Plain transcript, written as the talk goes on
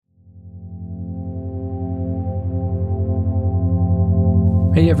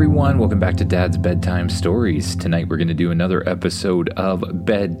Hey everyone, welcome back to Dad's Bedtime Stories. Tonight we're going to do another episode of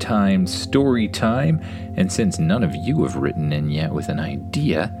Bedtime Story Time, and since none of you have written in yet with an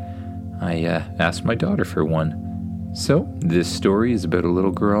idea, I asked my daughter for one. So, this story is about a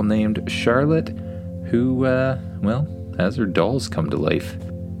little girl named Charlotte who, has her dolls come to life.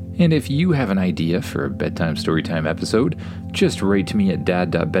 And if you have an idea for a Bedtime Storytime episode, just write to me at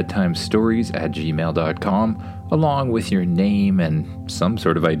dad.bedtimestories@gmail.com along with your name and some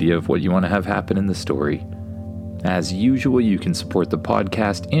sort of idea of what you want to have happen in the story. As usual, you can support the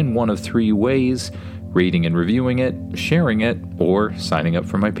podcast in one of three ways: rating and reviewing it, sharing it, or signing up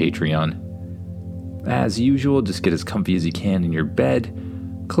for my Patreon. As usual, just get as comfy as you can in your bed,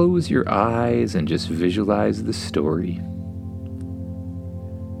 close your eyes, and just visualize the story.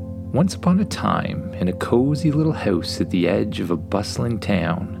 Once upon a time, in a cozy little house at the edge of a bustling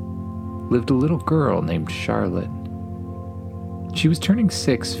town, lived a little girl named Charlotte. She was turning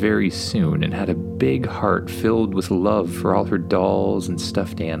 6 very soon and had a big heart filled with love for all her dolls and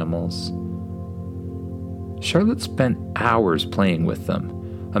stuffed animals. Charlotte spent hours playing with them,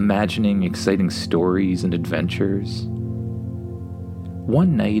 imagining exciting stories and adventures.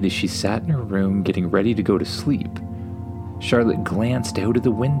 One night, as she sat in her room getting ready to go to sleep, Charlotte glanced out of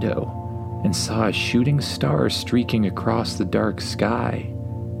the window and saw a shooting star streaking across the dark sky.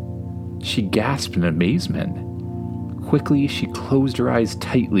 She gasped in amazement. Quickly, she closed her eyes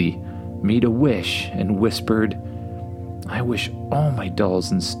tightly, made a wish, and whispered, "I wish all my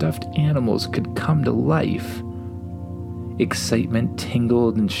dolls and stuffed animals could come to life." Excitement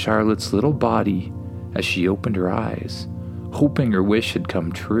tingled in Charlotte's little body as she opened her eyes, hoping her wish had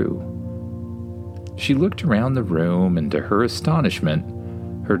come true. She looked around the room, and to her astonishment,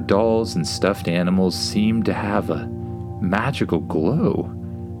 her dolls and stuffed animals seemed to have a magical glow.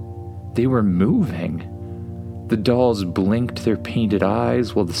 They were moving. The dolls blinked their painted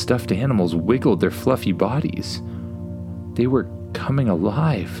eyes while the stuffed animals wiggled their fluffy bodies. They were coming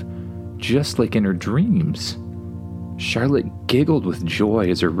alive, just like in her dreams. Charlotte giggled with joy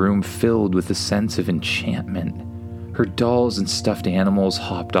as her room filled with a sense of enchantment. Her dolls and stuffed animals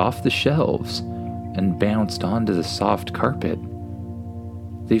hopped off the shelves and bounced onto the soft carpet.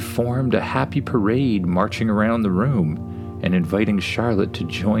 They formed a happy parade, marching around the room and inviting Charlotte to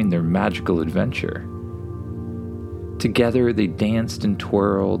join their magical adventure. Together they danced and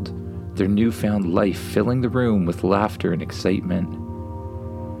twirled, their newfound life filling the room with laughter and excitement.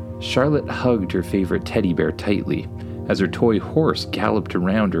 Charlotte hugged her favorite teddy bear tightly as her toy horse galloped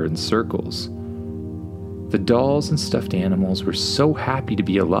around her in circles. The dolls and stuffed animals were so happy to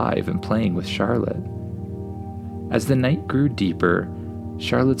be alive and playing with Charlotte. As the night grew deeper,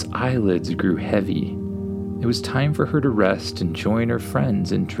 Charlotte's eyelids grew heavy. It was time for her to rest and join her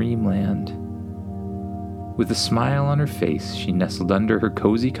friends in dreamland. With a smile on her face, she nestled under her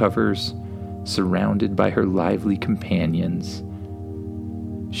cozy covers, surrounded by her lively companions.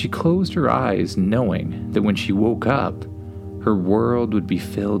 She closed her eyes, knowing that when she woke up, her world would be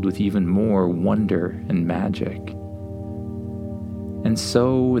filled with even more wonder and magic. And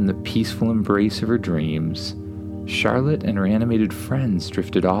so, in the peaceful embrace of her dreams, Charlotte and her animated friends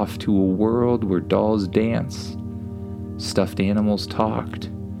drifted off to a world where dolls danced, stuffed animals talked,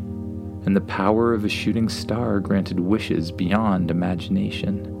 and the power of a shooting star granted wishes beyond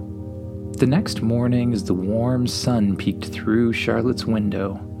imagination. The next morning, as the warm sun peeked through Charlotte's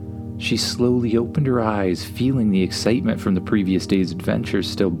window, she slowly opened her eyes, feeling the excitement from the previous day's adventures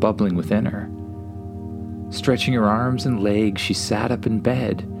still bubbling within her. Stretching her arms and legs, she sat up in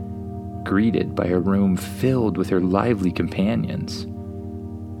bed, greeted by a room filled with her lively companions.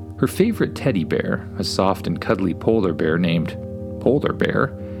 Her favorite teddy bear, a soft and cuddly polar bear named Polar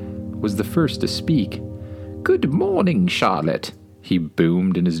Bear, was the first to speak. "Good morning, Charlotte," he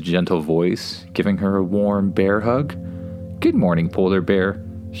boomed in his gentle voice, giving her a warm bear hug. "Good morning, Polar Bear,"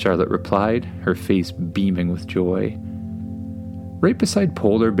 Charlotte replied, her face beaming with joy. Right beside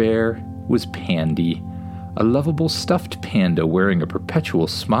Polar Bear was Pandy, a lovable stuffed panda wearing a perpetual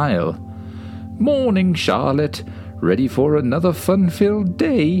smile. "Morning, Charlotte. Ready for another fun-filled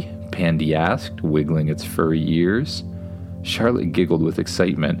day?" Pandy asked, wiggling its furry ears. Charlotte giggled with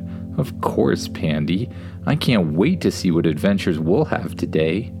excitement. "Of course, Pandy. I can't wait to see what adventures we'll have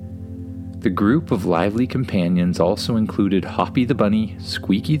today." The group of lively companions also included Hoppy the bunny,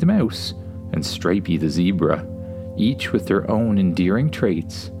 Squeaky the mouse, and Stripey the zebra, each with their own endearing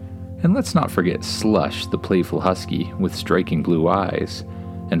traits. And let's not forget Slush the playful husky with striking blue eyes,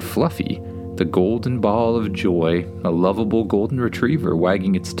 and Fluffy, the golden ball of joy, a lovable golden retriever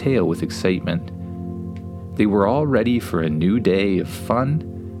wagging its tail with excitement. They were all ready for a new day of fun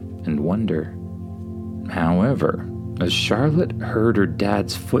and wonder. However, As Charlotte heard her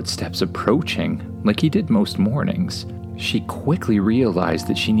dad's footsteps approaching, like he did most mornings, she quickly realized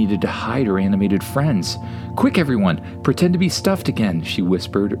that she needed to hide her animated friends. "Quick, everyone! Pretend to be stuffed again," she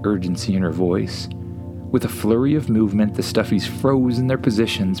whispered, urgency in her voice. With a flurry of movement, the Stuffies froze in their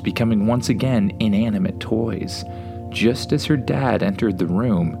positions, becoming once again inanimate toys, just as her dad entered the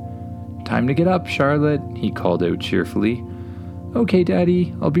room. "Time to get up, Charlotte," he called out cheerfully. "Okay,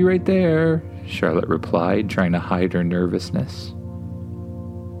 Daddy, I'll be right there," Charlotte replied, trying to hide her nervousness.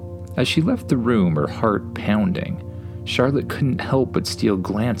 As she left the room, her heart pounding, Charlotte couldn't help but steal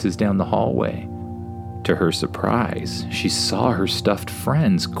glances down the hallway. To her surprise, she saw her stuffed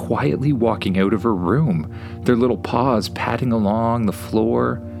friends quietly walking out of her room, their little paws patting along the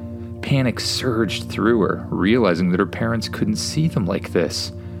floor. Panic surged through her, realizing that her parents couldn't see them like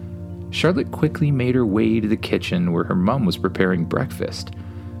this. Charlotte quickly made her way to the kitchen where her mom was preparing breakfast.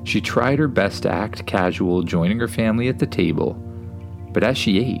 She tried her best to act casual, joining her family at the table. But as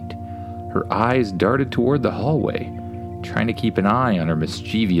she ate, her eyes darted toward the hallway, trying to keep an eye on her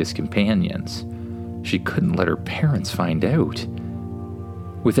mischievous companions. She couldn't let her parents find out.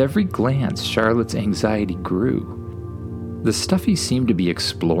 With every glance, Charlotte's anxiety grew. The Stuffies seemed to be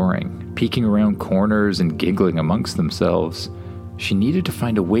exploring, peeking around corners and giggling amongst themselves. She needed to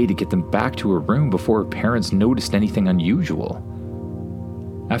find a way to get them back to her room before her parents noticed anything unusual.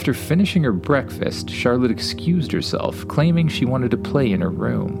 After finishing her breakfast, Charlotte excused herself, claiming she wanted to play in her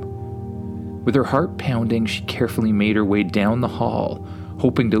room. With her heart pounding, she carefully made her way down the hall,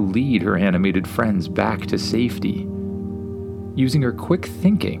 hoping to lead her animated friends back to safety. Using her quick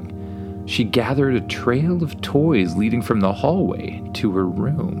thinking, she gathered a trail of toys leading from the hallway to her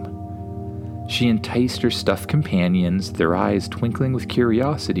room. She enticed her stuffed companions, their eyes twinkling with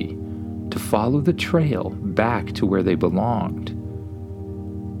curiosity, to follow the trail back to where they belonged.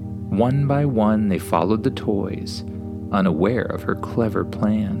 One by one, they followed the toys, unaware of her clever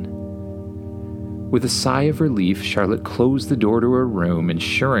plan. With a sigh of relief, Charlotte closed the door to her room,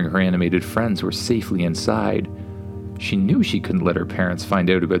 ensuring her animated friends were safely inside. She knew she couldn't let her parents find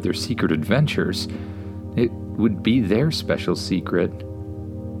out about their secret adventures. It would be their special secret.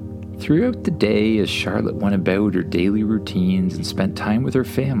 Throughout the day, as Charlotte went about her daily routines and spent time with her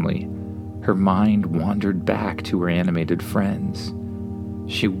family, her mind wandered back to her animated friends.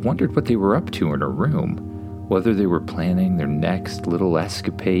 She wondered what they were up to in her room, whether they were planning their next little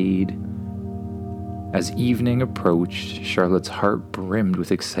escapade. As evening approached, Charlotte's heart brimmed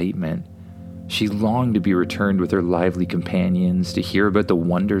with excitement. She longed to be returned with her lively companions, to hear about the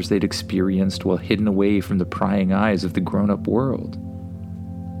wonders they'd experienced while hidden away from the prying eyes of the grown-up world.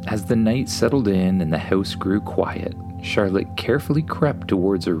 As the night settled in and the house grew quiet, Charlotte carefully crept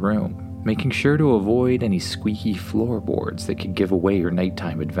towards her room, making sure to avoid any squeaky floorboards that could give away her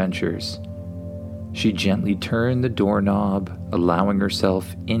nighttime adventures. She gently turned the doorknob, allowing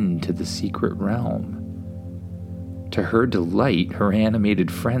herself into the secret realm. To her delight, her animated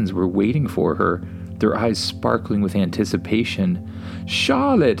friends were waiting for her, their eyes sparkling with anticipation.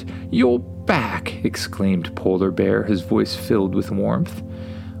 "Charlotte, you're back!" exclaimed Polar Bear, his voice filled with warmth.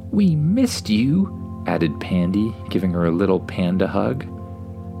 "We missed you," added Pandy, giving her a little panda hug.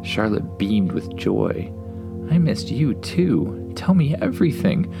 Charlotte beamed with joy. "I missed you too. Tell me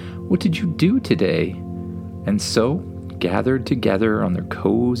everything. What did you do today?" And so, gathered together on their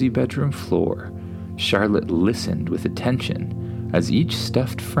cozy bedroom floor, Charlotte listened with attention as each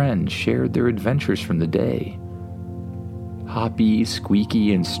stuffed friend shared their adventures from the day. Hoppy,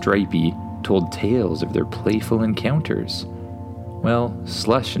 Squeaky, and Stripey told tales of their playful encounters, while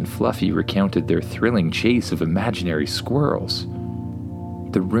Slush and Fluffy recounted their thrilling chase of imaginary squirrels.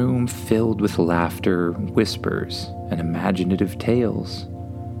 The room filled with laughter, whispers, and imaginative tales.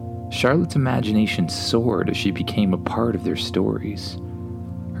 Charlotte's imagination soared as she became a part of their stories,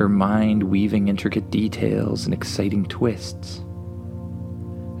 her mind weaving intricate details and exciting twists.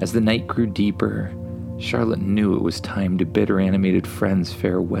 As the night grew deeper, Charlotte knew it was time to bid her animated friends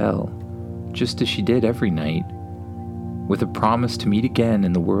farewell, just as she did every night. With a promise to meet again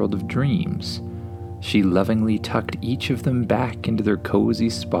in the world of dreams, she lovingly tucked each of them back into their cozy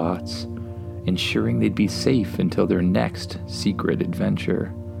spots, ensuring they'd be safe until their next secret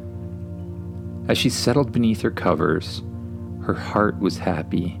adventure. As she settled beneath her covers, her heart was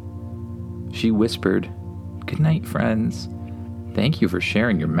happy. She whispered, "Good night, friends. Thank you for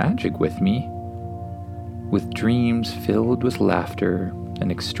sharing your magic with me." With dreams filled with laughter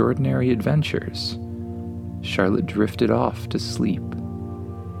and extraordinary adventures, Charlotte drifted off to sleep,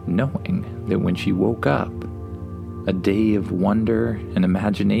 knowing that when she woke up, a day of wonder and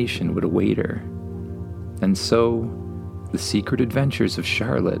imagination would await her. And so, the secret adventures of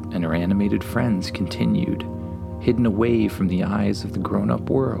Charlotte and her animated friends continued, hidden away from the eyes of the grown-up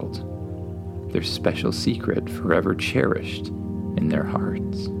world, their special secret forever cherished in their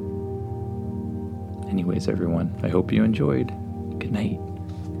hearts. Anyways, everyone, I hope you enjoyed. Good night.